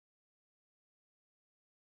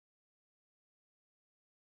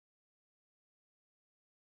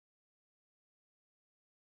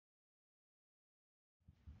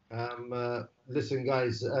Listen,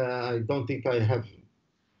 guys, I don't think I have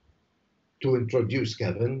to introduce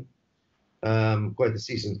Kevin. Quite a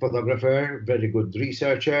seasoned photographer, very good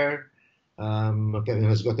researcher. Kevin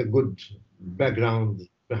has got a good background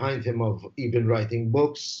behind him of even writing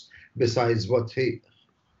books, besides what he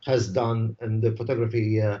has done in the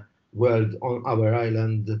photography world on our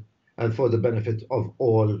island and for the benefit of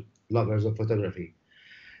all lovers of photography.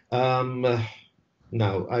 Um,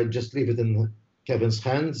 Now, I just leave it in Kevin's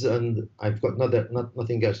hands, and I've got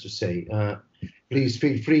nothing else to say. Please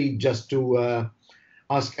feel free just to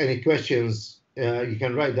ask any questions. You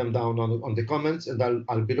can write them down on the comments, and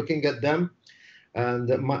I'll be looking at them. And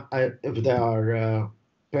if they are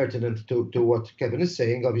pertinent to what Kevin is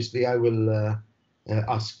saying, obviously I will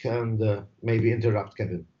ask and maybe interrupt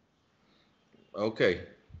Kevin. Okay.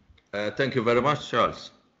 Thank you very much,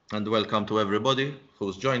 Charles, and welcome to everybody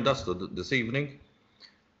who's joined us this evening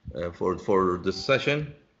for this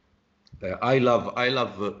session. I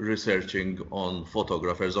love researching on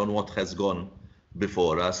photographers, on what has gone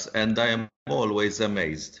before us, and I am always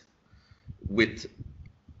amazed with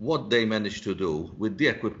what they managed to do with the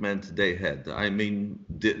equipment they had. I mean,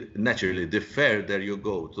 naturally, the further you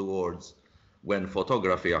go towards when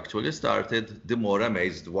photography actually started, the more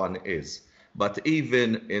amazed one is. But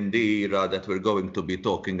even in the era that we're going to be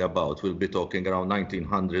talking about, we'll be talking around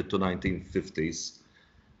 1900 to 1950s.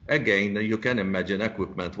 Again, you can imagine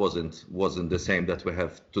equipment wasn't the same that we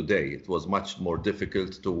have today. It was much more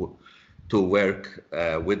difficult to work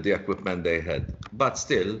with the equipment they had. But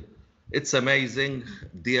still, it's amazing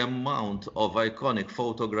the amount of iconic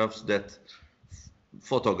photographs that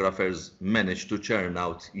photographers manage to churn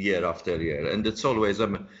out year after year. And it's always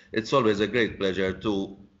a great pleasure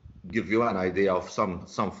to give you an idea of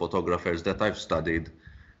some photographers that I've studied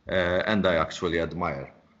and I actually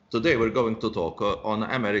admire. Today we're going to talk on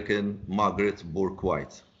American Margaret Bourke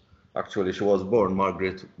White. Actually, she was born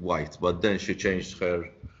Margaret White, but then she changed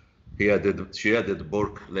she added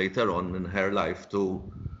Bourke later on in her life to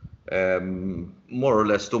more or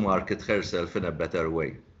less to market herself in a better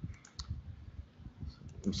way.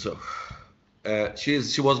 So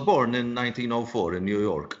she was born in 1904 in New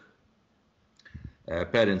York.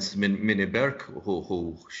 Parents Minnie Bourke,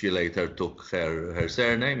 who she later took her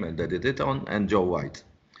surname and added it on, and Joe White.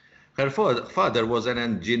 Her father was an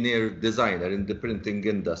engineer designer in the printing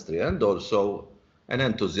industry and also an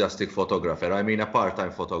enthusiastic photographer. I mean, a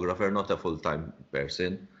part-time photographer, not a full-time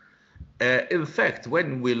person. In fact,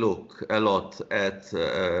 when we look a lot at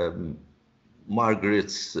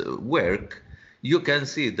Margaret's work, you can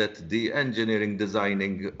see that the engineering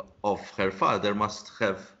designing of her father must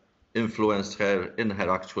have influenced her in her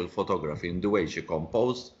actual photography, in the way she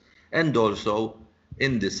composed, and also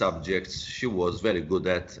in the subjects she was very good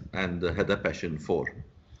at and had a passion for.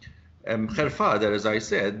 Her father, as I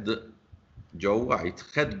said, Joe White,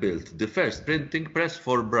 had built the first printing press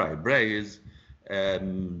for Braille. Braille is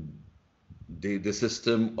the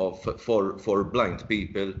system for blind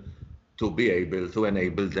people to be able to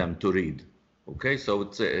enable them to read. Okay, so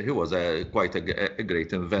he was quite a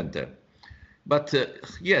great inventor. But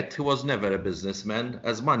yet he was never a businessman,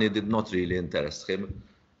 as money did not really interest him.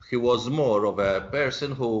 He was more of a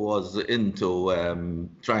person who was into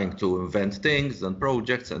trying to invent things and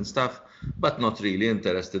projects and stuff, but not really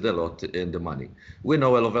interested a lot in the money. We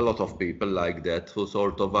know of a lot of people like that who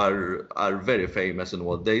sort of are very famous in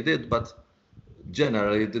what they did, but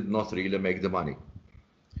generally did not really make the money.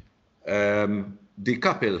 The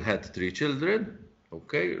couple had 3 children,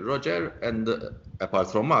 okay, Roger, and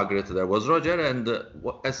apart from Margaret, there was Roger and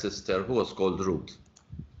a sister who was called Ruth.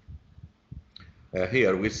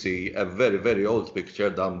 Here we see a very, very old picture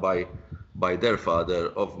done by their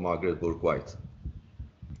father of Margaret Bourke White.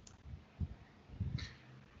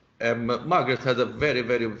 Margaret had a very,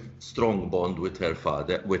 very strong bond with her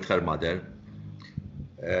mother.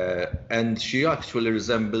 And she actually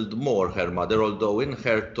resembled more her mother, although in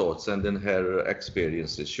her thoughts and in her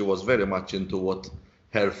experiences, she was very much into what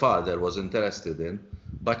her father was interested in,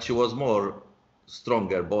 but she was more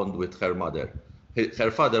stronger bond with her mother.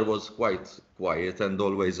 Her father was quite quiet and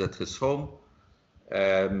always at his home.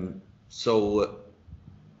 So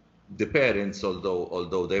the parents,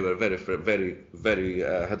 although they were had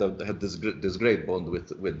this great bond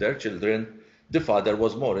with their children, the father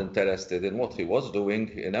was more interested in what he was doing,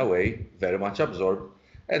 in a way, very much absorbed,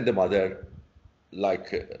 and the mother,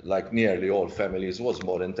 like nearly all families, was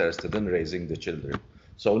more interested in raising the children.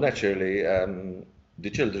 So naturally, the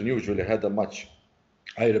children usually had a much,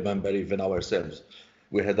 I remember even ourselves,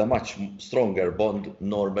 we had a much stronger bond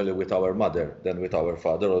normally with our mother than with our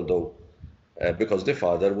father, although because the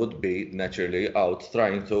father would be naturally out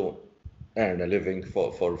trying to earn a living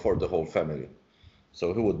for the whole family.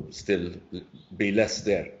 So he would still be less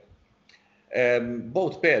there.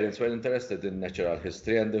 Both parents were interested in natural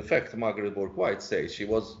history, and in fact, Margaret Bourke White says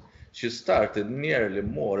she started nearly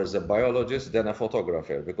more as a biologist than a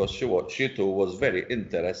photographer, because she too was very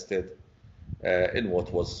interested in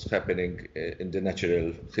what was happening in the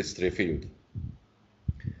natural history field.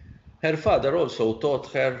 Her father also taught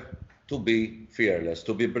her to be fearless,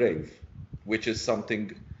 to be brave, which is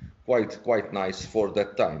something quite nice for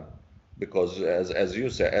that time, because as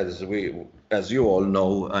you all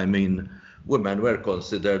know, I mean, women were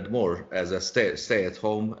considered more as a stay at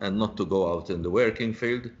home and not to go out in the working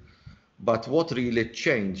field. But what really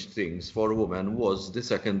changed things for women was the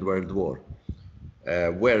Second World War,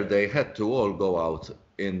 where they had to all go out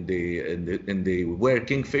in the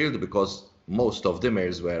working field, because most of the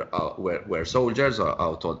males were soldiers or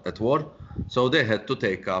out at war, so they had to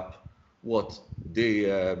take up what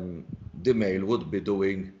the male would be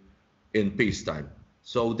doing in peacetime.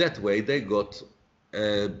 So that way they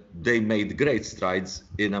made great strides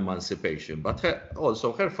in emancipation. But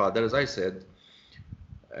also her father, as I said,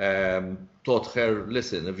 taught her,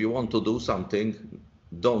 listen, if you want to do something,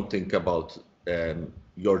 don't think about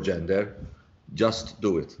your gender, just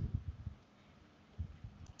do it.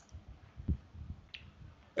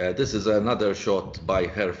 This is another shot by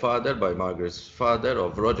her father, by Margaret's father,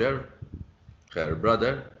 of Roger, her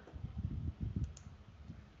brother.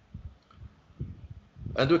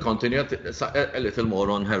 And we continue a little more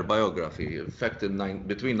on her biography. In fact,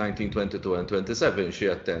 between 1922 and 27, she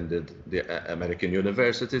attended the American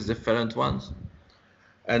universities, different ones.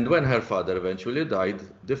 And when her father eventually died,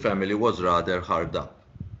 the family was rather hard up.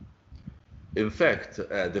 In fact,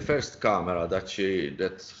 the first camera that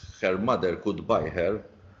her mother could buy her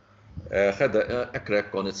had a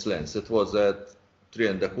crack on its lens. It was a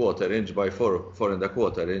 3¼ inch by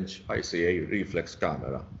 4¼ inch ICA reflex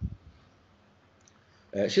camera.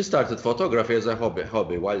 She started photography as a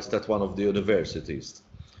hobby whilst at one of the universities.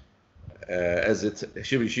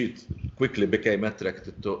 She quickly became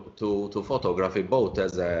attracted to photography, both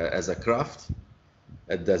as a craft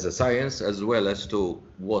and as a science, as well as to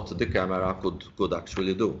what the camera could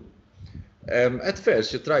actually do. At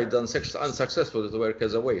first, she tried unsuccessfully to work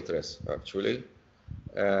as a waitress, actually,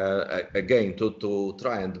 again to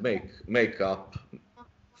try and make up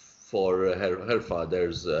for her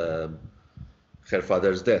father's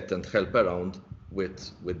death and help around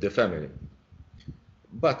with the family.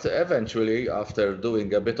 But eventually, after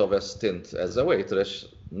doing a bit of a stint as a waitress,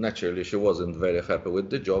 naturally she wasn't very happy with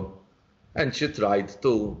the job, and she tried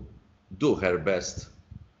to do her best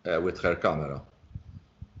with her camera.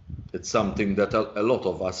 It's something that a lot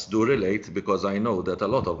of us do relate, because I know that a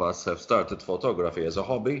lot of us have started photography as a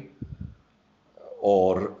hobby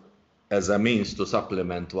or as a means to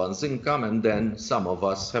supplement one's income, and then some of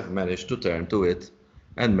us have managed to turn to it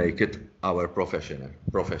and make it our profession.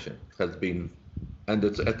 It has been, and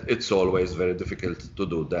it's always very difficult to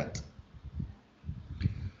do that.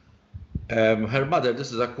 Her mother,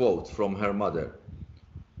 this is a quote from her mother.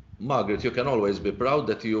 Margaret, you can always be proud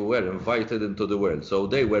that you were invited into the world. So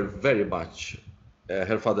they were very much,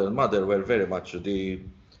 her father and mother were very much not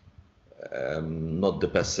the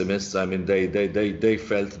pessimists. I mean, they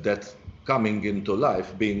felt that coming into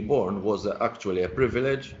life, being born, was actually a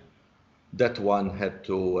privilege that one had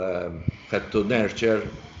to nurture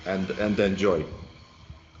and enjoy.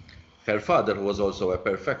 Her father was also a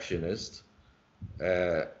perfectionist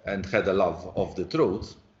and had a love of the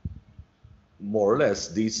truth. More or less,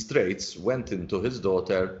 these traits went into his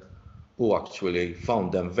daughter, who actually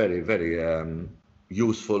found them very, very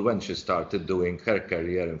useful when she started doing her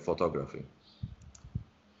career in photography.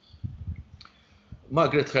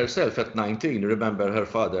 Margaret herself, at 19, remember her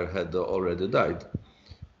father had already died,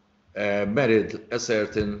 married a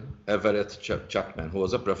certain Everett Chapman, who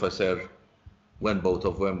was a professor when both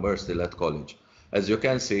of them were still at college. As you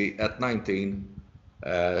can see, at 19,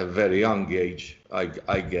 a very young age,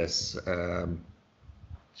 I guess,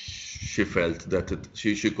 she felt that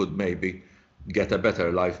she could maybe get a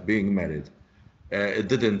better life being married. It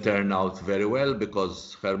didn't turn out very well,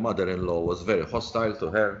 because her mother-in-law was very hostile to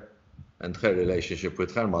her, and her relationship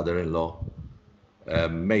with her mother-in-law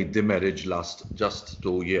made the marriage last just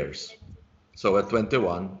 2 years. So at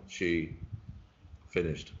 21, she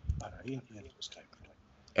finished.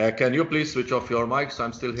 Can you please switch off your mics?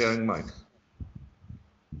 I'm still hearing mics.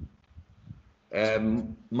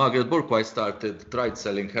 Margaret Bourke tried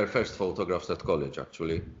selling her first photographs at college,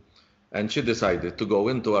 actually, and she decided to go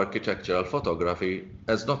into architectural photography,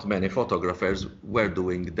 as not many photographers were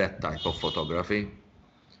doing that type of photography.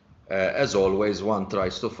 As always, one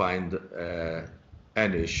tries to find a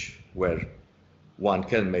niche where one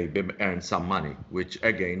can maybe earn some money, which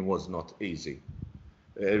again was not easy.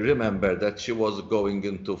 Remember that she was going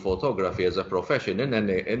into photography as a profession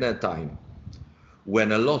in a time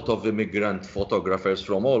when a lot of immigrant photographers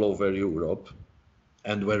from all over Europe,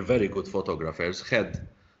 and were very good photographers, had,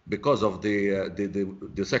 because of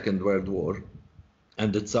the Second World War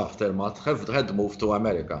and its aftermath, had moved to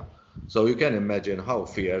America. So you can imagine how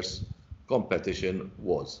fierce competition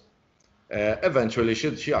was. Eventually,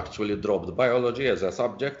 she actually dropped biology as a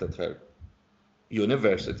subject at her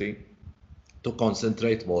university to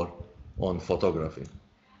concentrate more on photography.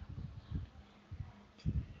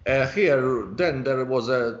 Here, then there was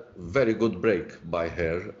a very good break by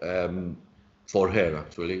her, for her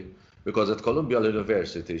actually, because at Columbia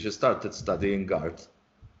University she started studying art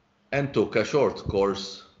and took a short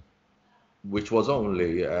course, which was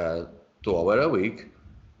only 2 hours a week,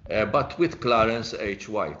 but with Clarence H.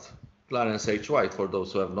 White. Clarence H. White, for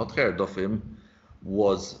those who have not heard of him,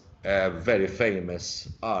 was a very famous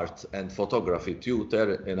art and photography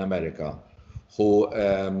tutor in America who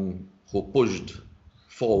pushed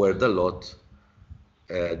forward a lot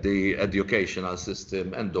the educational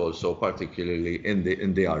system and also particularly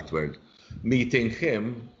in the art world. Meeting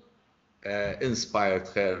him inspired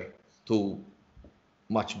her to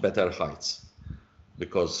much better heights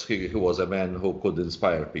because he was a man who could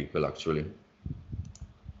inspire people actually.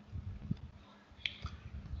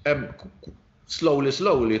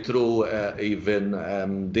 Slowly through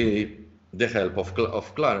even the help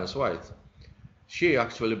of Clarence White, she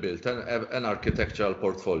actually built an architectural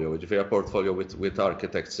portfolio, a portfolio with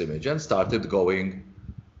architect's image, and started going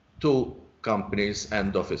to companies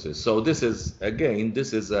and offices. So this is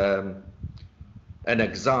an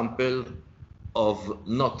example of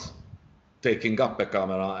not taking up a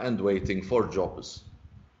camera and waiting for jobs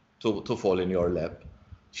to fall in your lap.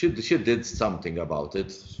 She did something about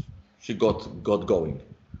it. She got going.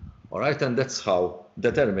 All right, and that's how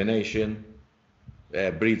determination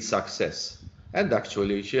breeds success. And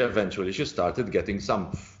actually, she eventually started getting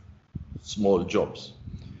some small jobs.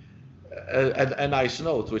 A nice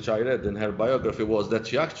note, which I read in her biography, was that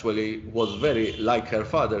she actually was very like her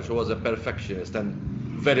father. She was a perfectionist and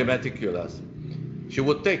very meticulous. She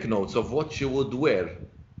would take notes of what she would wear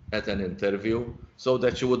at an interview so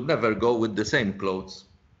that she would never go with the same clothes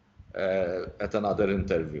at another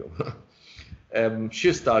interview.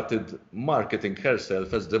 She started marketing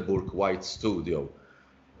herself as the Bourke White Studio,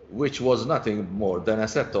 which was nothing more than a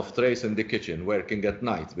set of trays in the kitchen working at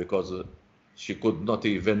night because she could not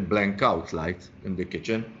even blank out light in the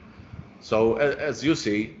kitchen. So as you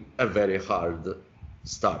see, a very hard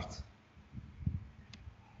start.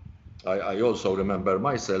 I also remember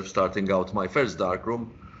myself starting out. My first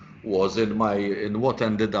darkroom was in what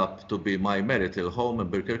ended up to be my marital home in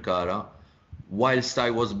Bourke whilst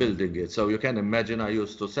I was building it. So you can imagine I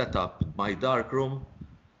used to set up my darkroom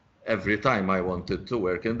every time I wanted to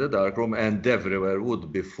work in the darkroom, and everywhere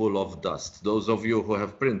would be full of dust. Those of you who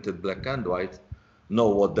have printed black and white know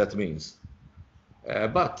what that means.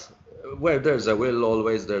 But where there's a will,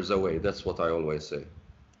 always there's a way. That's what I always say.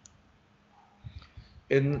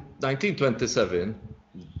 In 1927,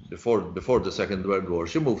 before the Second World War,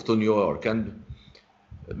 she moved to New York and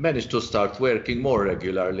managed to start working more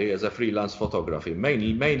regularly as a freelance photography,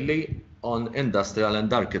 mainly on industrial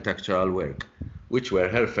and architectural work, which were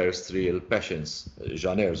her first real passions,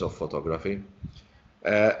 genres of photography.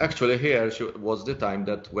 Actually, here was the time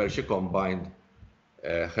where she combined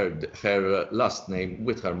her last name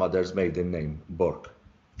with her mother's maiden name, Bourke.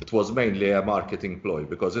 It was mainly a marketing ploy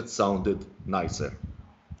because it sounded nicer.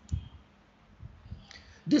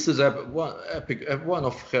 This is one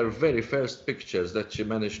of her very first pictures that she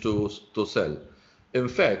managed to sell. In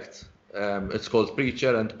fact, it's called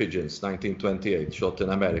Preacher and Pigeons, 1928, shot in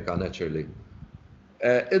America, naturally.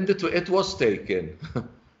 It was taken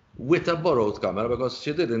with a borrowed camera because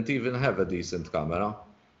she didn't even have a decent camera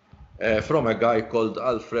from a guy called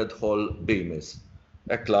Alfred Hall Bemis,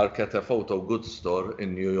 a clerk at a photo goods store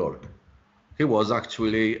in New York. He was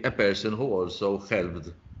actually a person who also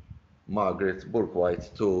helped Margaret Bourke White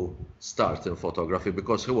to start in photography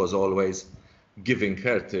because he was always giving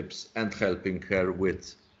her tips and helping her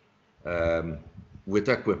with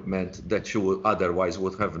equipment that she otherwise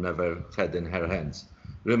would have never had in her hands.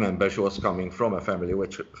 Remember, she was coming from a family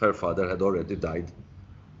which her father had already died,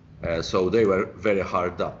 so they were very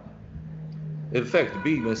hard up. In fact,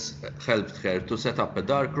 Bemis helped her to set up a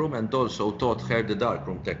darkroom and also taught her the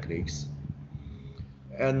darkroom techniques.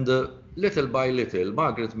 And little by little,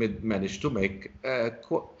 Margaret managed to make a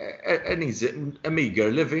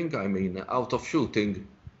meager living, out of shooting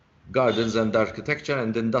gardens and architecture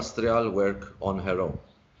and industrial work on her own.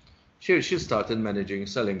 she started managing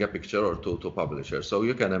selling a picture or two to publishers. So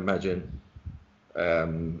you can imagine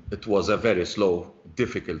it was a very slow,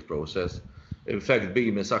 difficult process. In fact,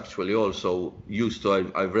 Bemis actually also used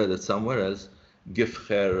to, I've read it somewhere else, give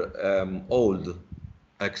her old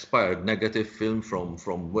expired negative film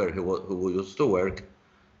from where who used to work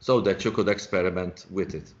so that you could experiment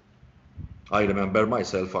with it. I remember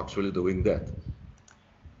myself actually doing that.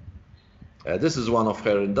 This is one of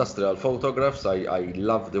her industrial photographs. I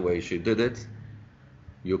love the way she did it.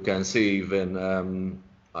 You can see even,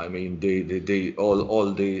 I mean,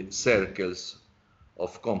 all the circles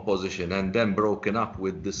of composition and then broken up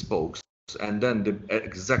with the spokes, and then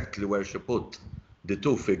exactly where she put the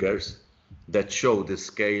two figures that show the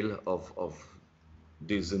scale of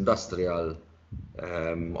these industrial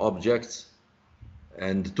objects,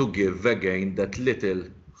 and to give again that little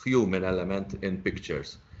human element in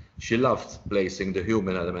pictures. She loved placing the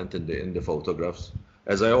human element in the photographs.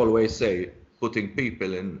 As I always say, putting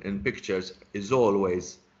people in pictures is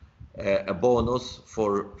always a bonus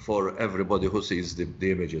for everybody who sees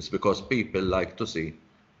the images, because people like to see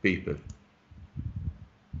people.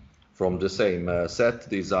 From the same set,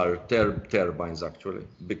 these are turbines actually,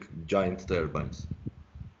 big giant turbines.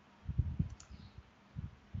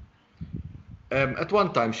 At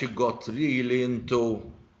one time she got really into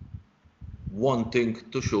wanting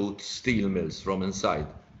to shoot steel mills from inside.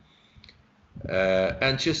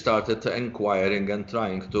 And she started inquiring and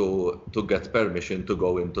trying to get permission to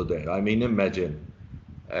go into there. I mean, imagine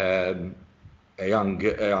a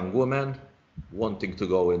young woman wanting to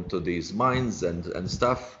go into these mines and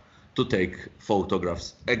stuff to take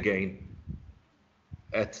photographs again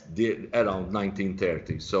at around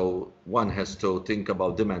 1930. So one has to think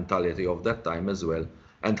about the mentality of that time as well,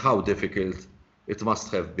 and how difficult it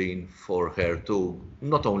must have been for her to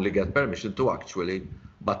not only get permission to actually,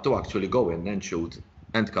 but to actually go in and shoot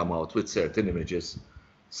and come out with certain images,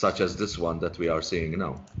 such as this one that we are seeing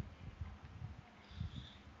now.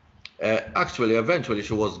 Actually, eventually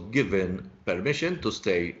she was given permission to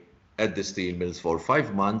stay at the steel mills for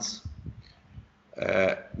 5 months,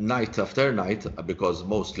 night after night, because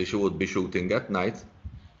mostly she would be shooting at night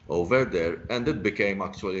over there, and it became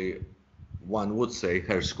actually, one would say,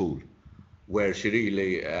 her school, where she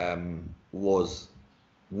really was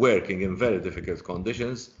working in very difficult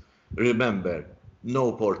conditions. Remember,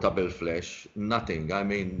 no portable flash, nothing. I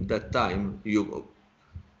mean, that time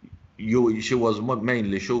she was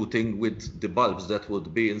mainly shooting with the bulbs that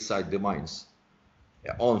would be inside the mines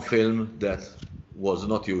on film that was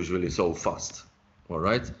not usually so fast. All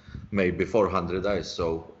right, maybe 400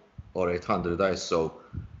 ISO or 800 ISO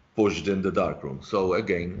pushed in the darkroom. So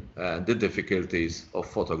again, the difficulties of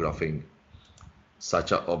photographing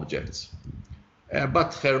such objects.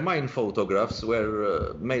 But her mine photographs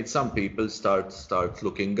were made some people start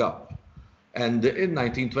looking up. And in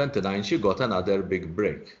 1929, she got another big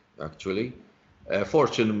break, actually.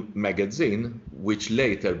 Fortune magazine, which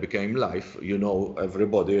later became Life. You know,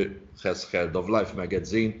 everybody has heard of Life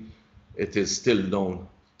magazine. It is still known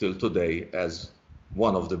till today as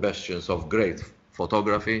one of the bastions of great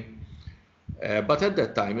photography. But at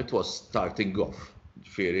that time, it was starting off.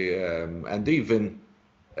 And even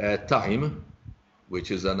Time,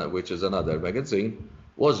 which is another magazine,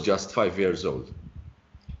 was just 5 years old.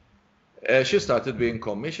 She started being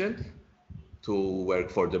commissioned to work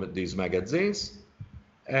for these magazines,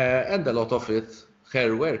 and a lot of it,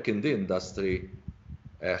 her work in the industry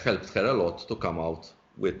helped her a lot to come out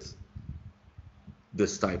with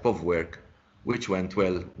this type of work, which went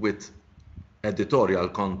well with editorial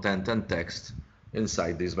content and text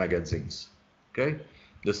inside these magazines. Okay,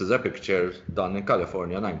 this is a picture done in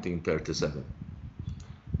California, 1937.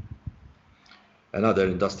 Another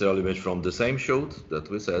industrial image from the same shoot that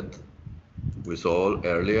we saw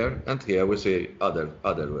earlier, and here we see other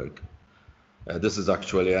work. This is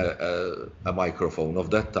actually a microphone of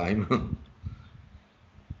that time.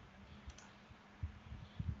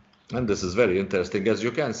 And this is very interesting. As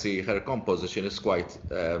you can see, her composition is quite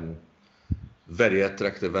very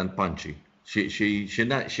attractive and punchy. She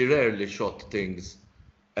rarely shot things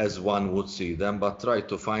as one would see them, but tried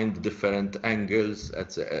to find different angles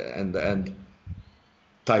and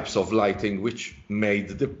types of lighting, which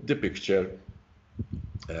made the pictures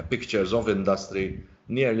of industry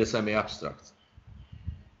nearly semi-abstract.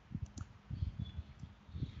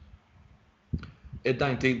 In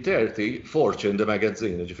 1930, Fortune, the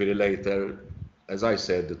magazine, ġifieri later, as I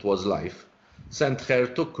said, it was Life, sent her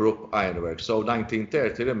to Krupp Ironworks. So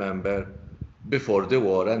 1930, remember, before the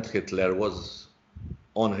war, and Hitler was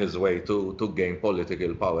on his way to gain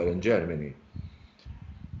political power in Germany.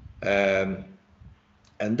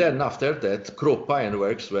 And then after that, Krupp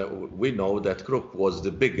Ironworks, we know that Krupp was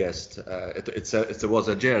the biggest, it was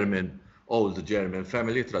a German, old German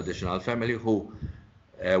family, traditional family, who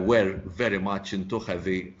were very much into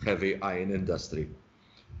heavy iron industry.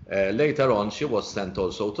 Later on, she was sent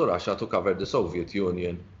also to Russia to cover the Soviet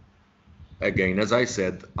Union. Again, as I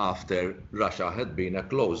said, after Russia had been a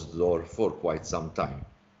closed door for quite some time.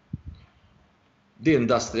 The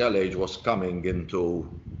industrial age was coming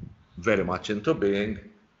very much into being.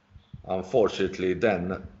 Unfortunately,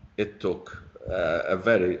 then it took a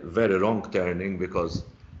very, very wrong turning, because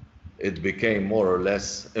it became more or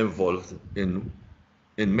less involved in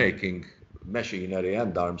making machinery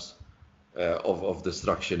and arms of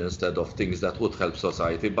destruction instead of things that would help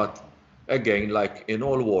society. But again, like in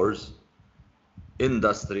all wars,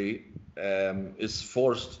 industry is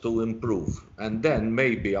forced to improve, and then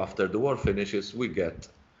maybe after the war finishes, we get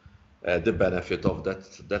the benefit of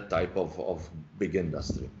that type of big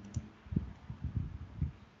industry.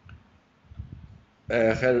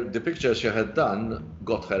 The pictures she had done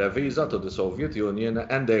got her a visa to the Soviet Union,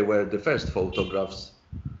 and they were the first photographs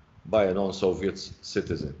by a non-Soviet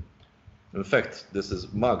citizen. In fact,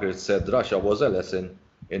 Margaret said Russia was a lesson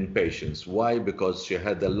in patience. Why? Because she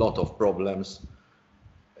had a lot of problems,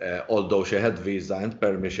 although she had visa and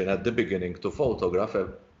permission at the beginning to photograph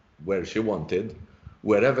where she wanted.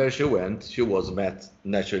 Wherever she went, she was met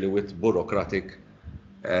naturally with bureaucratic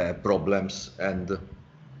problems, and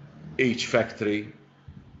each factory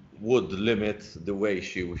would limit the way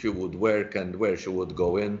she would work and where she would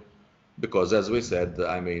go in, because, as we said,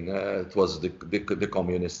 I mean, it was the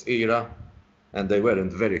communist era, and they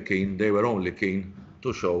weren't very keen. They were only keen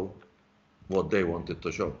to show what they wanted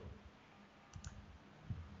to show.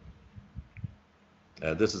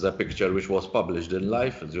 This is a picture which was published in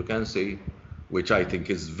Life, as you can see, which I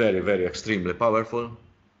think is very, very extremely powerful.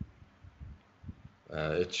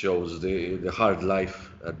 It shows the hard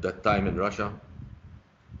life at that time in Russia.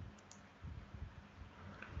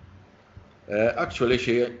 Actually,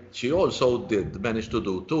 she also did manage to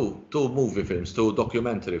do two movie films, two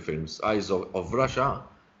documentary films, Eyes of Russia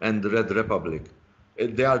and Red Republic.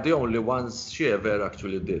 They are the only ones she ever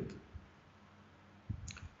actually did.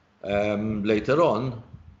 Later on,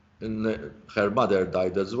 her mother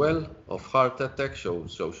died as well of heart attack, so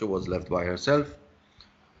she was left by herself.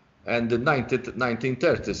 And in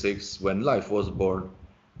 1936, when Life was born,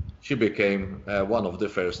 she became one of the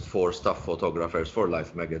first 4 staff photographers for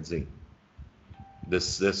Life magazine.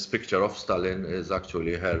 This picture of Stalin is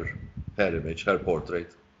actually her image, her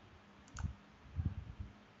portrait.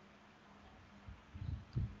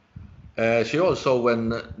 She also,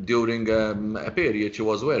 during a period, she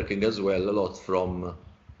was working as well a lot from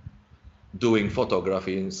doing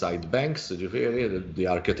photography inside banks, the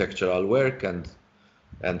architectural work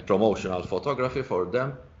and promotional photography for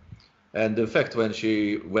them. And in fact,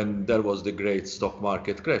 when there was the great stock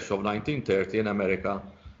market crash of 1930 in America,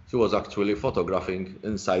 she was actually photographing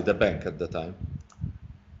inside the bank at the time.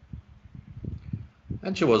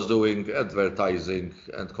 And she was doing advertising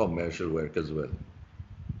and commercial work as well.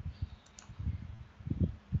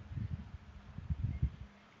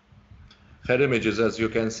 Her images, as you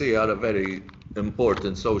can see, are a very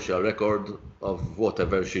important social record of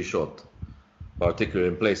whatever she shot, particularly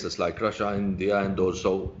in places like Russia, India, and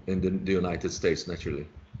also in the United States, naturally.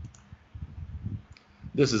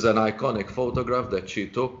 This is an iconic photograph that she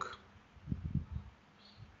took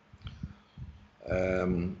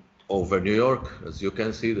over New York. As you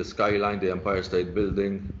can see, the skyline, the Empire State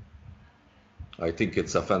Building. I think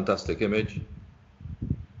it's a fantastic image.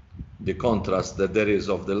 The contrast that there is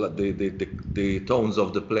of the tones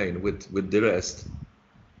of the plane with the rest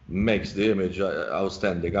makes the image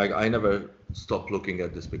outstanding. I never stop looking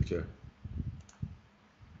at this picture.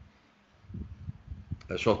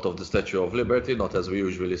 A shot of the Statue of Liberty, not as we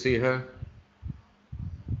usually see her.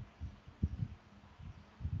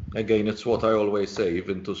 Again, it's what I always say,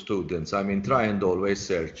 even to students. I mean, try and always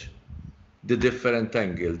search the different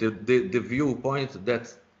angle, the viewpoint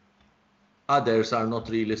that others are not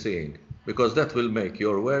really seeing, because that will make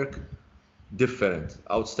your work different,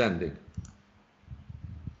 outstanding.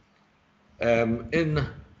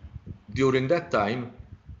 During that time,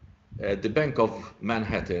 the Bank of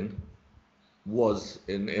Manhattan was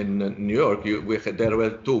in New York. There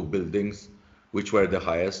were 2 buildings which were the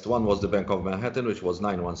highest. One was the Bank of Manhattan, which was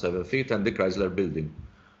 917 feet, and the Chrysler Building,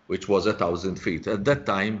 which was 1,000 feet. At that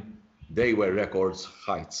time, they were records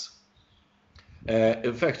heights.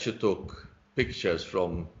 In fact, she took pictures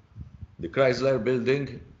from the Chrysler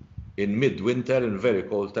Building in midwinter in very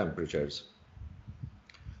cold temperatures.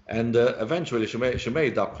 And eventually she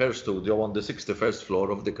made up her studio on the 61st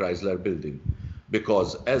floor of the Chrysler Building.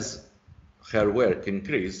 because as her work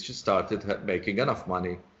increased, she started making enough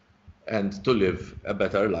money and to live a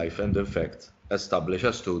better life, and in fact establish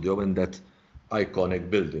a studio in that iconic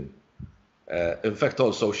building. In fact,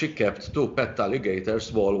 also she kept 2 pet alligators,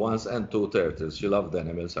 small ones, and 2 turtles. She loved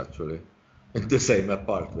animals actually, in the same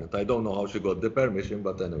apartment. I don't know how she got the permission,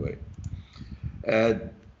 but anyway.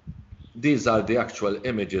 These are the actual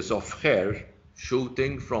images of her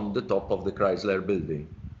shooting from the top of the Chrysler building.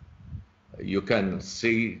 You can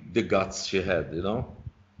see the guts she had, you know.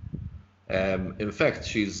 In fact,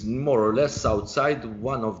 she's more or less outside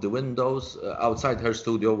one of the windows, outside her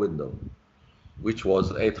studio window, which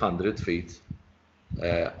was 800 feet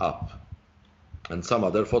up. And some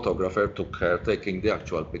other photographer took her taking the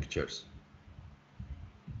actual pictures.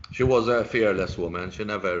 She was a fearless woman. She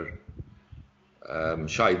never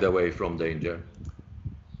shied away from danger.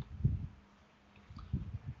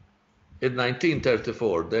 In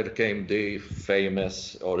 1934, there came the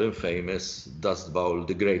famous or infamous dust bowl,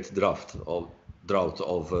 the Great Drought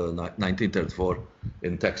of 1934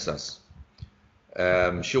 in Texas.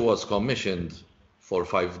 She was commissioned for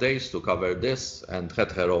 5 days to cover this and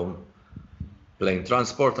had her own plane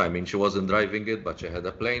transport. I mean, she wasn't driving it, but she had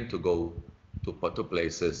a plane to go to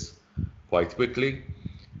places quite quickly.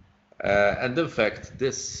 And in fact,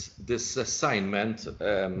 this assignment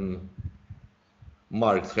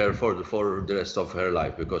marked her for the rest of her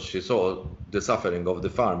life, because she saw the suffering of the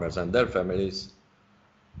farmers and their families.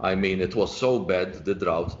 I mean, it was so bad, the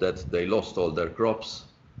drought, that they lost all their crops.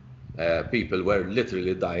 People were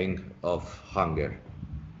literally dying of hunger.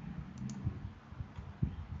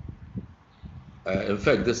 In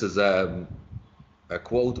fact, this is a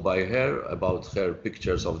quote by her about her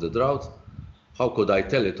pictures of the drought. "How could I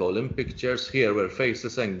tell it all in pictures? Here were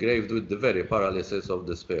faces engraved with the very paralysis of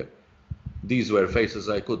despair. These were faces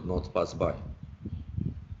I could not pass by."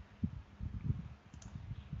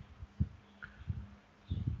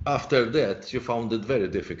 After that, she found it very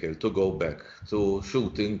difficult to go back to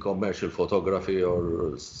shooting commercial photography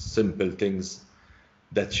or simple things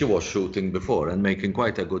that she was shooting before and making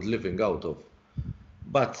quite a good living out of.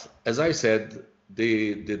 But as I said,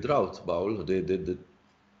 the drought bowl,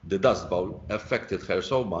 the dust bowl affected her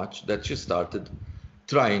so much that she started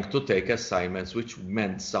trying to take assignments which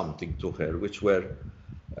meant something to her, which were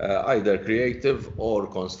either creative or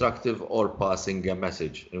constructive or passing a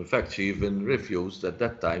message. In fact, she even refused at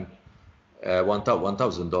that time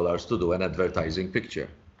 $1,000 to do an advertising picture.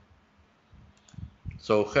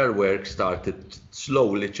 So her work started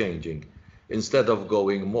slowly changing. Instead of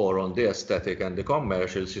going more on the aesthetic and the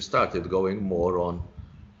commercial, she started going more on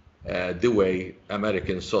the way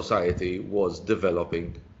American society was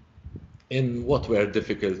developing in what were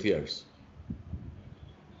difficult years.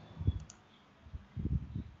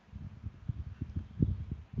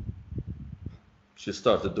 She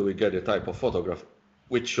started doing any type of photograph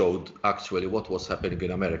which showed actually what was happening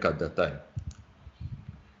in America at that time.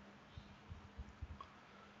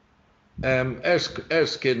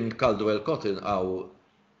 Erskine Caldwell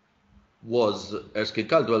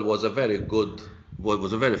was a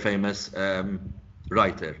very famous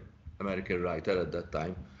writer, American writer at that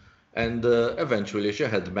time, and eventually she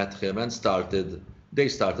had met him and they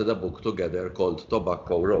started a book together called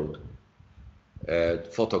Tobacco Road,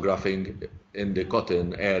 photographing in the cotton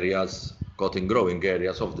growing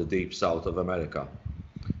areas of the deep south of America.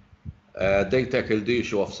 They tackled the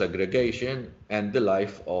issue of segregation and the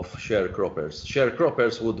life of sharecroppers.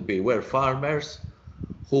 Sharecroppers were farmers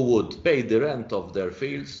who would pay the rent of their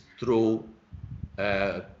fields through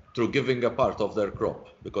giving a part of their crop,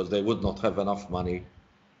 because they would not have enough money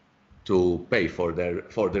to pay for the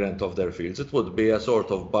rent of their fields. It would be a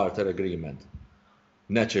sort of barter agreement.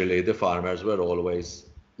 Naturally, the farmers were always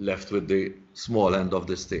left with the small end of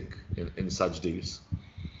the stick in such deals.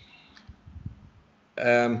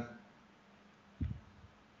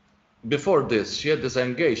 Before this, she had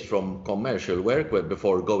disengaged from commercial work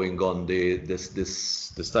before going on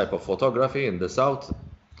this type of photography in the South,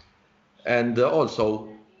 and also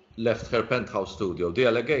left her penthouse studio. The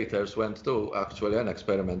alligators went to actually an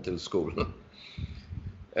experimental school.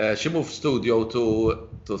 She moved studio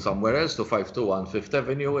to somewhere else, to 521 Fifth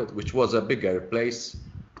Avenue, which was a bigger place,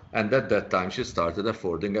 and at that time she started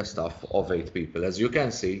affording a staff of 8 people. As you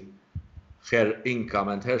can see, her income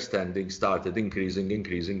and her standing started increasing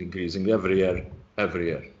every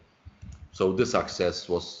year. So the success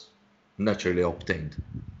was naturally obtained.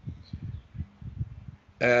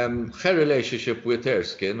 Her relationship with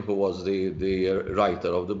Erskine, who was the writer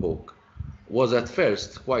of the book, was at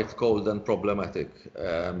first quite cold and problematic,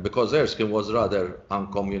 because Erskine was rather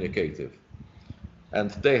uncommunicative. And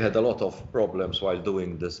they had a lot of problems while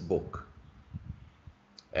doing this book.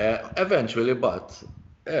 Eventually, but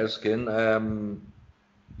Erskine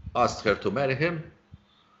asked her to marry him,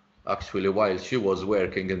 actually while she was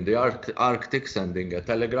working in the Arctic, sending a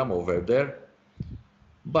telegram over there.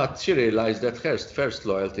 But she realized that her first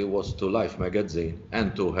loyalty was to Life magazine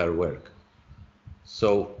and to her work.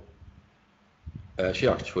 So she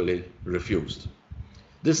actually refused.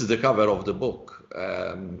 This is the cover of the book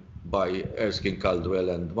by Erskine Caldwell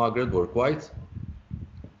and Margaret Bourke.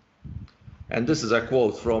 And this is a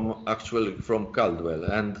quote from Caldwell,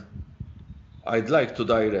 and I'd like to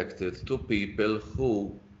direct it to people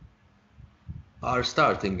who are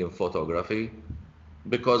starting in photography,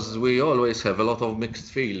 because we always have a lot of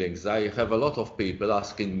mixed feelings. I have a lot of people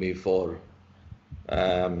asking me for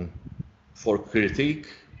critique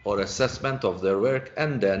or assessment of their work,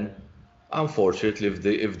 and then unfortunately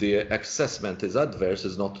if the assessment is adverse,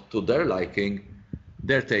 is not to their liking,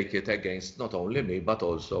 they take it against not only me but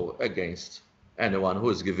also against anyone who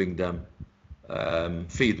is giving them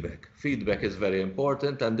feedback. Feedback is very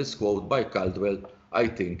important, and this quote by Caldwell, I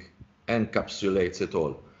think, encapsulates it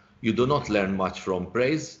all. You do not learn much from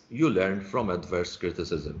praise, you learn from adverse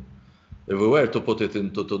criticism. If we were to put it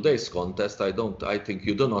into today's context, I think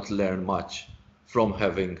you do not learn much from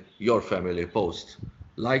having your family post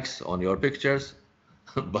likes on your pictures,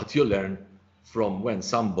 but you learn from when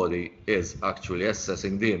somebody is actually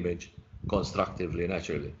assessing the image constructively,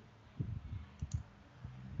 naturally.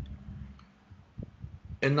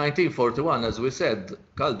 In 1941, as we said,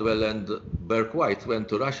 Caldwell and Bourke went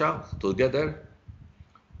to Russia together.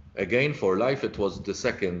 Again, for Life, it was the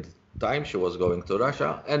second time she was going to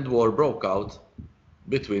Russia, and war broke out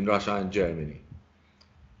between Russia and Germany.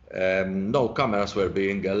 No cameras were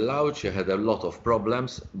being allowed. She had a lot of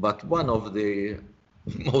problems, but one of the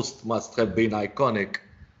must have been iconic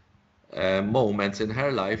moments in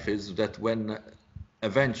her life is that when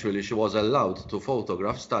eventually she was allowed to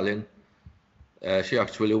photograph Stalin, she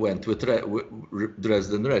actually went with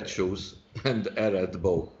Dresden red shoes and a red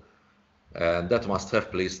bow. And that must have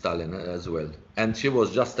pleased Stalin as well. And she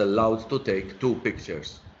was just allowed to take 2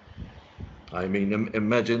 pictures. I mean,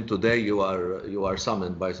 imagine today you are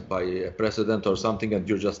summoned by a president or something, and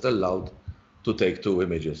you're just allowed to take 2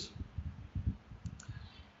 images.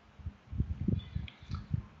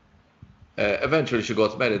 Eventually, she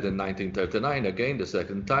got married in 1939, again, the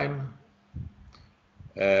second time.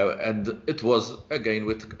 And it was again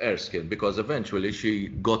with Erskine, because eventually she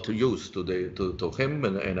got used to him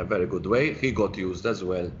in a very good way. He got used as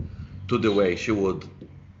well to the way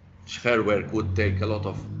her work would take a lot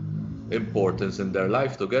of importance in their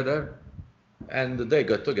life together. And they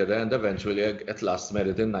got together and eventually at last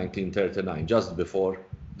married in 1939, just before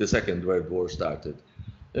the Second World War started.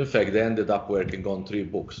 In fact, they ended up working on 3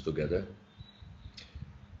 books together.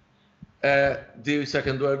 The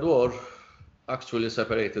Second World War actually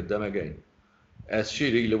separated them again, as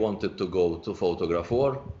she really wanted to go to photograph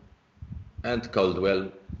war, and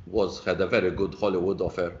Caldwell had a very good Hollywood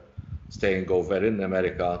offer, staying over in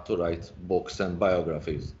America to write books and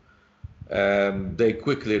biographies. They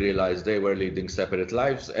quickly realized they were leading separate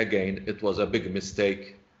lives. Again, it was a big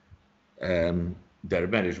mistake. Their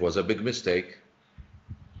marriage was a big mistake.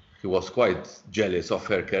 He was quite jealous of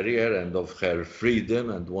her career and of her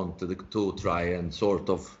freedom, and wanted to try and sort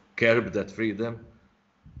of curb that freedom,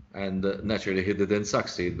 and naturally he didn't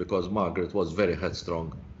succeed, because Margaret was very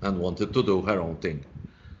headstrong and wanted to do her own thing.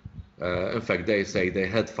 In fact, they say they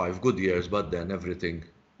had 5 good years, but then everything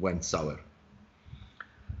went sour.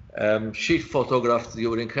 She photographed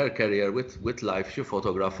during her career with Life. She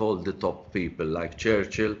photographed all the top people like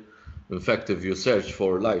Churchill. In fact, if you search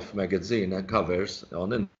for Life magazine and covers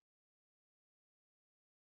on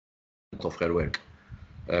of her work,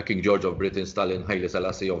 King George of Britain, Stalin, Haile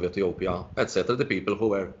Selassie of Ethiopia, etc., the people who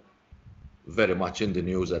were very much in the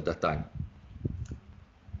news at that time.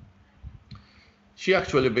 She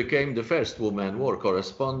actually became the first woman war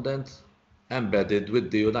correspondent embedded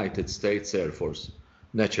with the United States Air Force,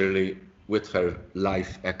 naturally with her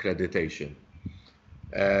Life accreditation.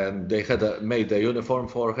 They had made a uniform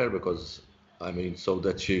for her, because, I mean, so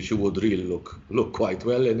that she would really look quite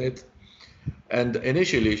well in it. And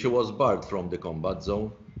initially she was barred from the combat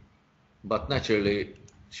zone, but naturally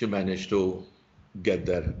she managed to get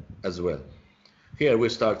there as well. Here we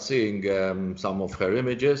start seeing some of her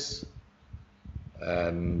images.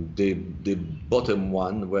 The bottom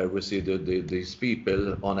one, where we see these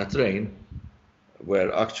people on a train,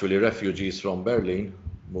 were actually refugees from Berlin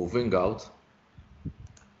moving out.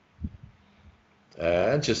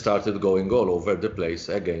 And she started going all over the place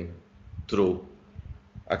again, through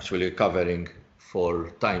actually covering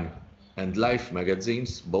for Time and Life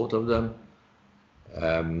magazines, both of them.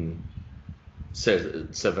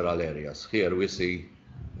 several areas. Here we see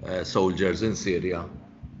soldiers in Syria,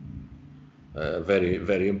 very,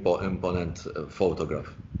 very imponent photograph.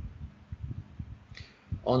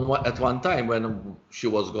 At one time when she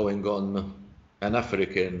was going on an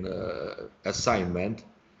African assignment,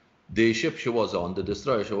 the ship she was on, the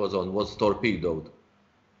destroyer she was on, was torpedoed.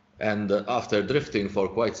 And after drifting for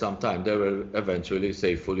quite some time, they were eventually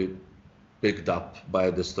safely picked up by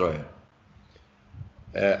a destroyer.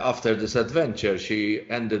 After this adventure, she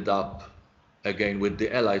ended up again with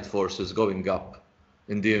the Allied forces going up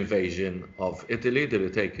in the invasion of Italy, the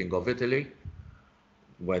retaking of Italy,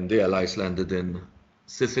 when the Allies landed in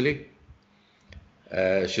Sicily.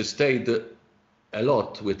 She stayed a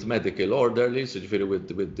lot with medical orderlies,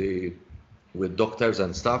 with doctors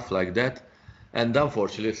and stuff like that. And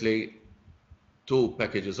unfortunately, 2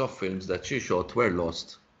 packages of films that she shot were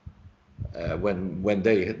lost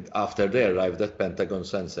after they arrived at Pentagon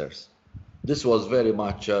sensors. This was very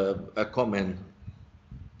much a common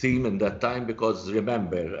theme in that time, because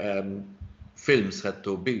remember, films had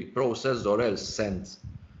to be processed or else sent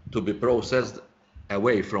to be processed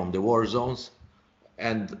away from the war zones,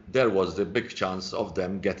 and there was the big chance of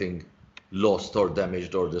them getting lost or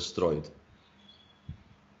damaged or destroyed.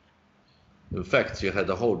 In fact, she had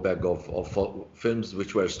a whole bag of films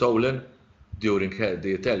which were stolen during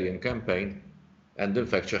the Italian campaign, and in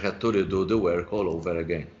fact she had to redo the work all over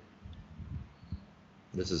again.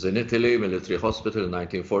 This is in Italy, military hospital in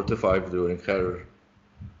 1945, during her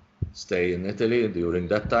stay in Italy during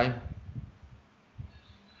that time,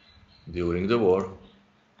 during the war.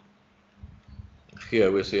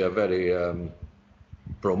 Here we see a very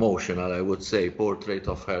promotional, I would say, portrait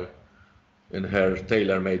of her in her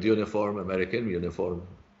tailor-made uniform, American uniform,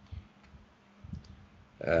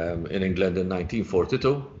 in England in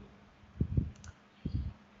 1942.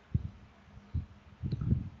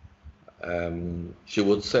 She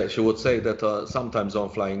would say that sometimes on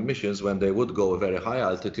flying missions, when they would go a very high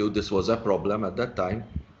altitude, this was a problem at that time.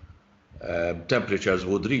 Temperatures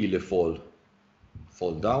would really fall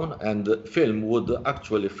down, and the film would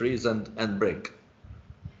actually freeze and break.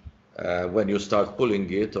 When you start pulling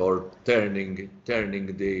it or turning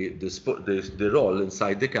the roll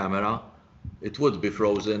inside the camera, it would be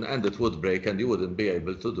frozen and it would break, and you wouldn't be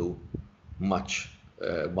able to do much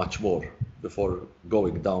more before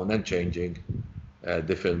going down and changing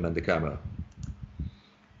the film and the camera.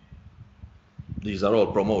 These are all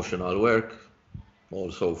promotional work,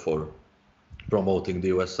 also for promoting the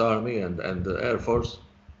US Army and the Air Force.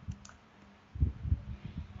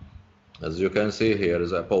 As you can see, here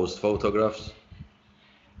is a post photographs.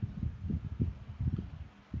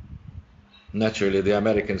 Naturally, the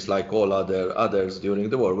Americans, like all others during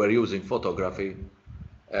the war, were using photography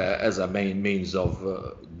as a main means of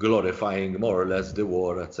glorifying more or less the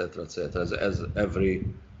war, etc., etc., as every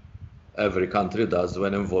country does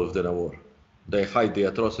when involved in a war. They hide the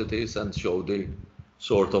atrocities and show the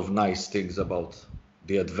sort of nice things about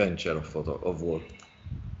the adventure of war.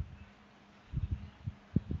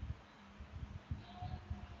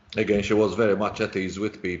 Again, she was very much at ease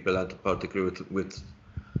with people, and particularly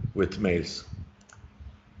with males.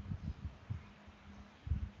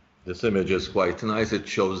 This image is quite nice. It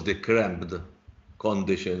shows the cramped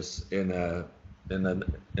conditions in an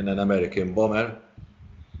American bomber.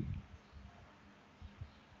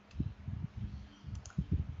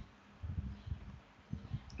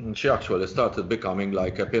 And she actually started becoming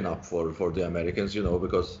like a pin-up for the Americans, you know,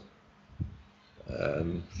 because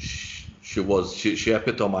she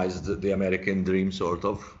epitomized the American dream, sort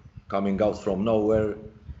of, coming out from nowhere,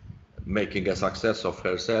 making a success of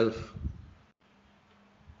herself,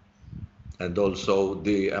 and also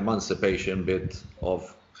the emancipation bit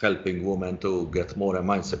of helping women to get more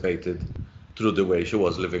emancipated through the way she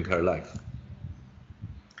was living her life.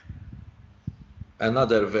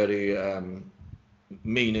 Another very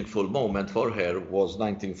meaningful moment for her was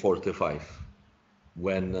 1945,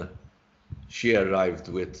 when she arrived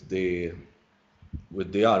with the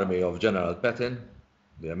army of General Patton,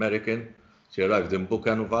 the American. She arrived in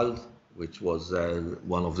Buchenwald, which was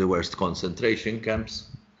one of the worst concentration camps,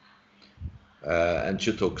 and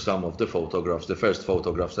she took some of the photographs, the first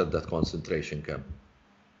photographs at that concentration camp.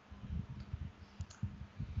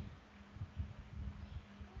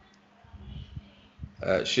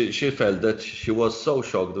 She felt that she was so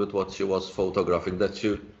shocked with what she was photographing that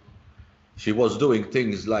she was doing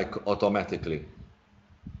things like automatically,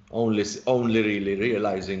 only really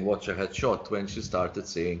realizing what she had shot when she started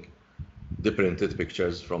seeing the printed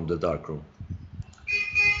pictures from the darkroom.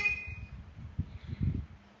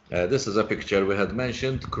 This is a picture we had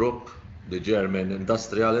mentioned, Krupp, the German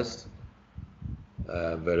industrialist.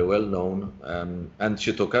 very well known, and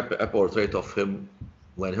she took a portrait of him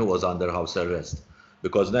when he was under house arrest,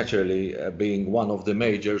 because naturally, being one of the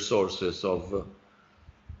major sources of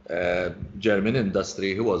German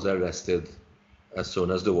industry, he was arrested as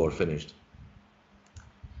soon as the war finished.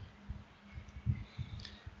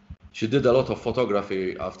 She did a lot of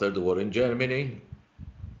photography after the war in Germany,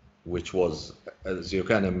 which was, as you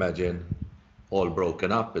can imagine, all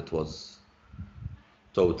broken up. It was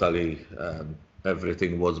totally,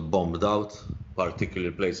 everything was bombed out,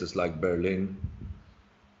 particularly places like Berlin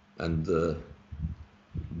and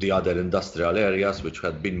the other industrial areas which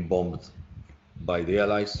had been bombed by the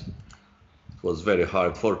Allies. It was very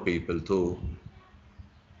hard for people to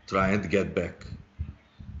try and get back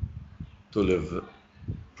to live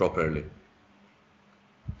properly.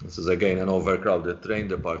 This is again an overcrowded train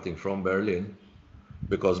departing from Berlin,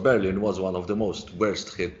 because Berlin was one of the most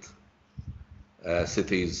worst hit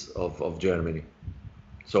cities of Germany.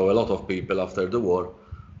 So a lot of people after the war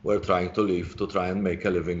were trying to leave to try and make a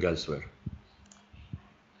living elsewhere.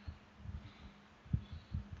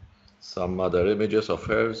 Some other images of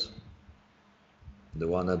hers. The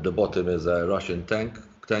one at the bottom is a Russian tank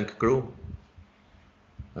crew.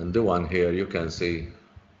 And the one here you can see,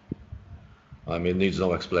 I mean, needs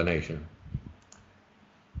no explanation.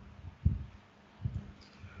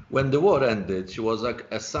 When the war ended, she was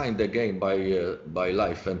assigned again by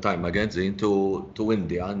Life and Time magazine to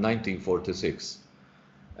India in 1946.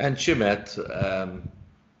 And she met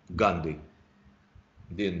Gandhi,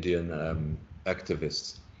 the Indian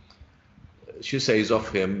activist. She says of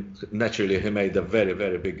him, naturally he made a very,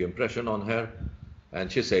 very big impression on her.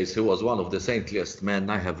 And she says he was one of the saintliest men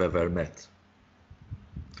I have ever met.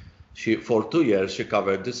 For 2 years, she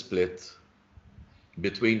covered the split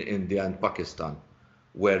between India and Pakistan,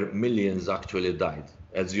 where millions actually died.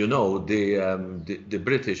 As you know, the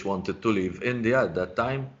British wanted to leave India at that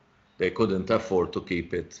time. They couldn't afford to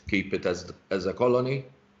keep it as a colony.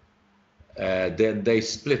 Then they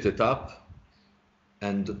split it up,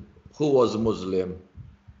 and who was Muslim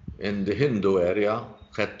in the Hindu area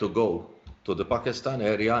had to go to the Pakistan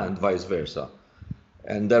area and vice versa.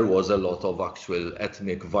 And there was a lot of actual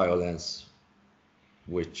ethnic violence,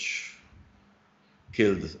 which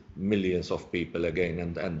killed millions of people again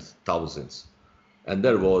and thousands. And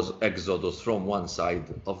there was exodus from one side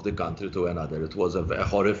of the country to another. It was a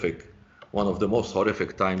horrific, one of the most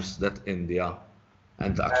horrific times that India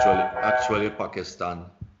and actually Pakistan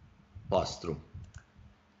passed through.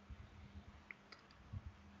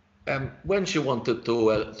 When she wanted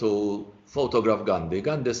to photograph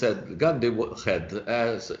Gandhi said Gandhi had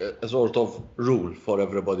a sort of rule for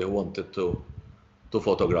everybody who wanted to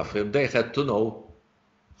photograph him. They had to know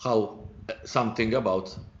something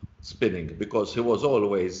about spinning, because he was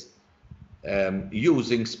always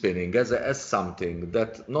using spinning as something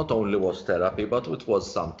that not only was therapy, but it was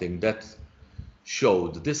something that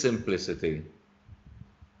showed the simplicity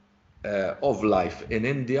of life in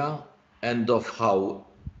India, and of how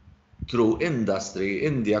through industry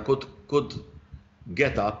India could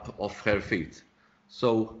get up off her feet.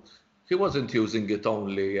 So he wasn't using it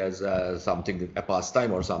only as something, a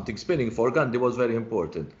pastime or something. Spinning for Gandhi was very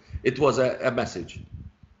important. It was a message.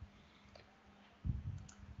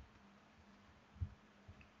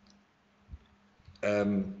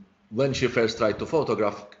 When she first tried to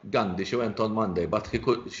photograph Gandhi, she went on Monday, but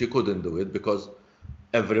she couldn't do it, because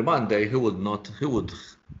every Monday he would not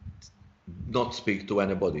speak to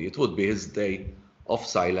anybody. It would be his day of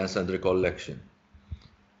silence and recollection.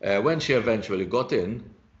 When she eventually got in,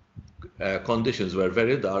 conditions were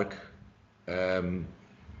very dark, and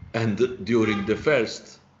during her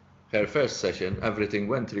first session, everything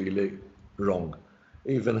went really wrong.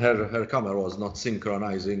 Even her camera was not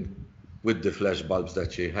synchronizing with the flash bulbs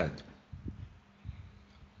that she had.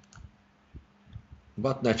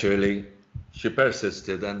 But naturally, she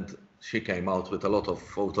persisted, and she came out with a lot of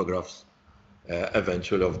photographs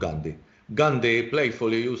eventually of Gandhi. Gandhi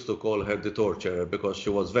playfully used to call her the torturer, because she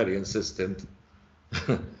was very insistent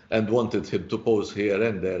and wanted him to pose here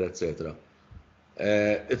and there, etc.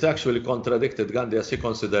 It actually contradicted Gandhi, as he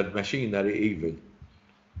considered machinery evil.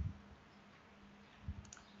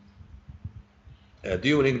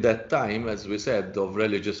 During that time, as we said, of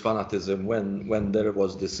religious fanaticism, when there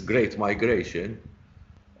was this great migration,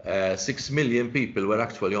 6 million people were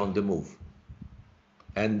actually on the move.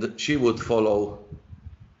 And she would follow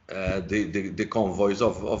the convoys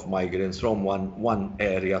of migrants from one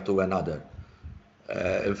area to another.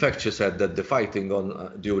 In fact, she said that the fighting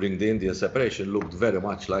during the Indian separation looked very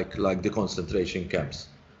much like the concentration camps.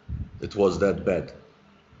 It was that bad.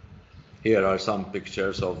 Here are some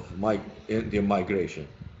pictures of Indian migration.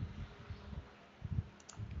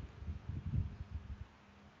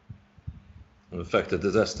 In fact, it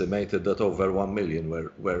is estimated that over 1 million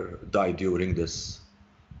were died during this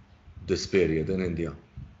period in India.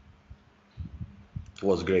 It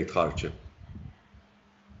was great hardship.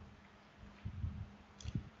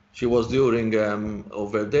 She was during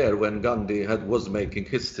over there when Gandhi was making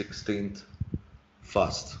his 16th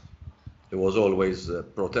fast. He was always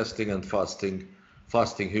protesting and fasting.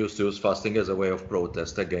 He used to use fasting as a way of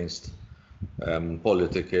protest against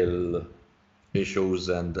political issues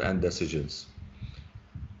and decisions.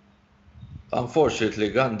 Unfortunately,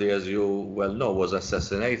 Gandhi, as you well know, was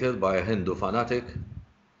assassinated by a Hindu fanatic,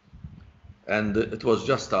 and it was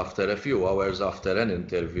just after a few hours after an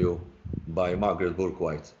interview by Margaret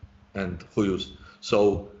Bourke, and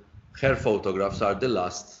so her photographs are the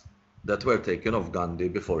last that were taken of Gandhi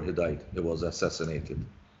before he died. He was assassinated.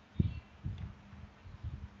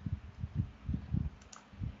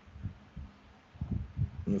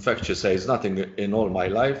 In fact, she says, nothing in all my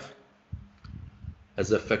life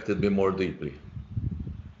has affected me more deeply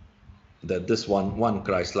than this one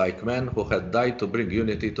Christ-like man who had died to bring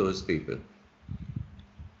unity to his people.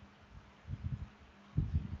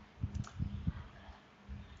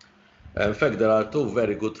 In fact, there are two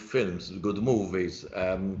very good films, good movies,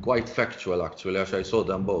 quite factual actually, as I saw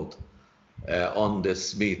them both, on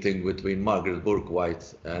this meeting between Margaret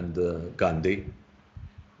Bourke and Gandhi.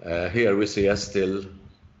 Here we see a still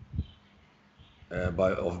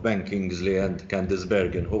of Ben Kingsley and Candice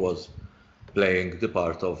Bergen, who was playing the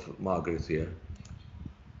part of Margaret here.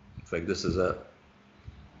 In fact, this is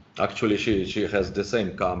actually she has the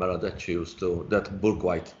same camera that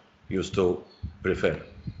Bourke used to prefer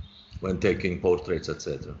when taking portraits,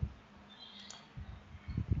 etc.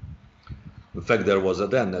 In fact, there was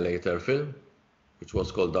then a later film which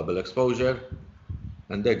was called Double Exposure,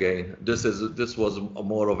 and again this was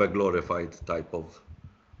more of a glorified type of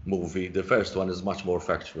movie. The first one is much more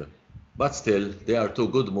factual, but still they are two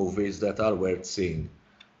good movies that are worth seeing,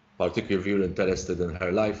 particularly if you're interested in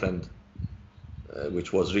her life, and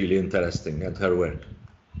which was really interesting, and her work.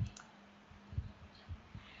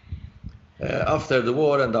 After the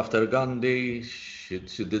war and after Gandhi,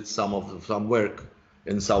 she did some work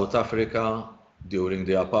in South Africa during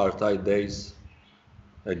the apartheid days.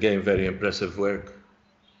 Again, very impressive work,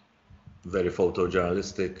 very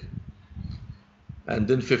photojournalistic. And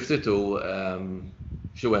in '52,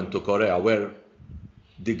 she went to Korea, where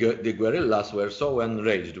the guerrillas were so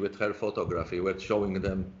enraged with her photography, were showing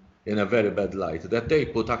them in a very bad light, that they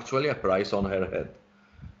put actually a price on her head.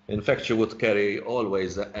 In fact, she would carry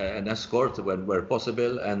always an escort where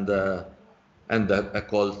possible, and a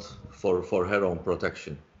colt for her own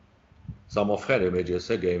protection. Some of her images,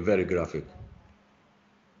 again, very graphic.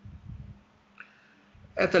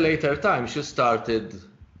 At a later time, she started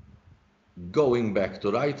going back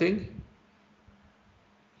to writing,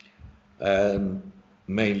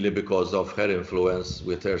 mainly because of her influence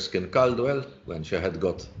with Erskine Caldwell, when she had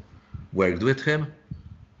worked with him.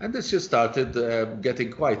 And then she started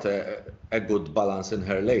getting quite a good balance in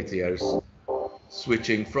her late years,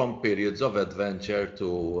 switching from periods of adventure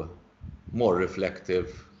to more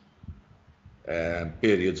reflective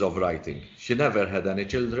periods of writing. She never had any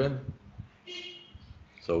children,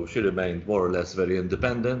 so she remained more or less very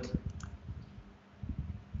independent.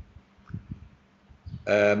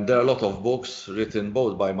 There are a lot of books written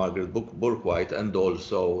both by Margaret Bourke and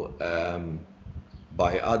also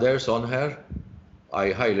by others on her.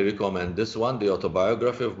 I highly recommend this one, the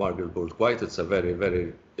autobiography of Margaret Bourke. It's a very,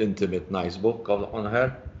 very intimate, nice book on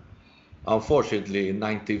her. Unfortunately, in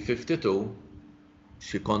 1952,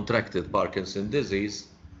 she contracted Parkinson's disease.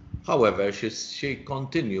 However, she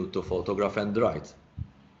continued to photograph and write,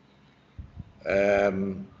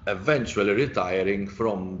 eventually retiring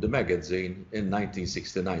from the magazine in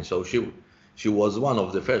 1969. So she was one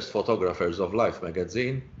of the first photographers of Life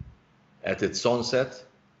magazine at its onset,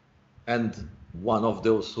 and one of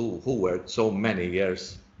those who worked so many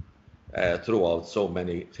years throughout so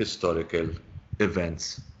many historical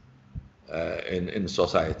events in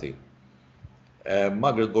society.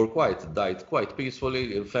 Margaret Bourke died quite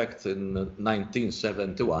peacefully, in fact, in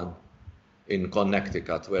 1971 in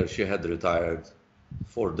Connecticut, where she had retired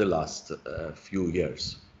for the last few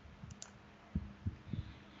years.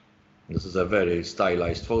 This is a very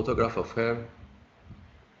stylized photograph of her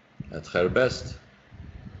at her best.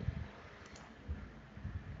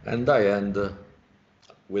 And I end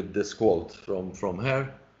with this quote from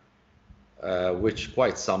her, which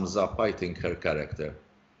quite sums up, I think, her character.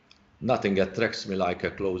 "Nothing attracts me like a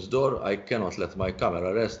closed door. I cannot let my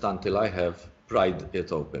camera rest until I have pried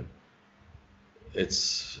it open."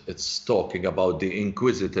 It's talking about the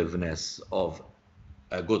inquisitiveness of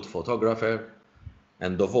a good photographer,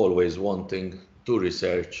 and of always wanting to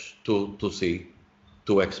research, to see,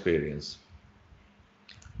 to experience.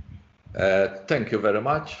 Thank you very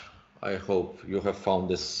much. I hope you have found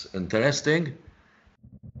this interesting.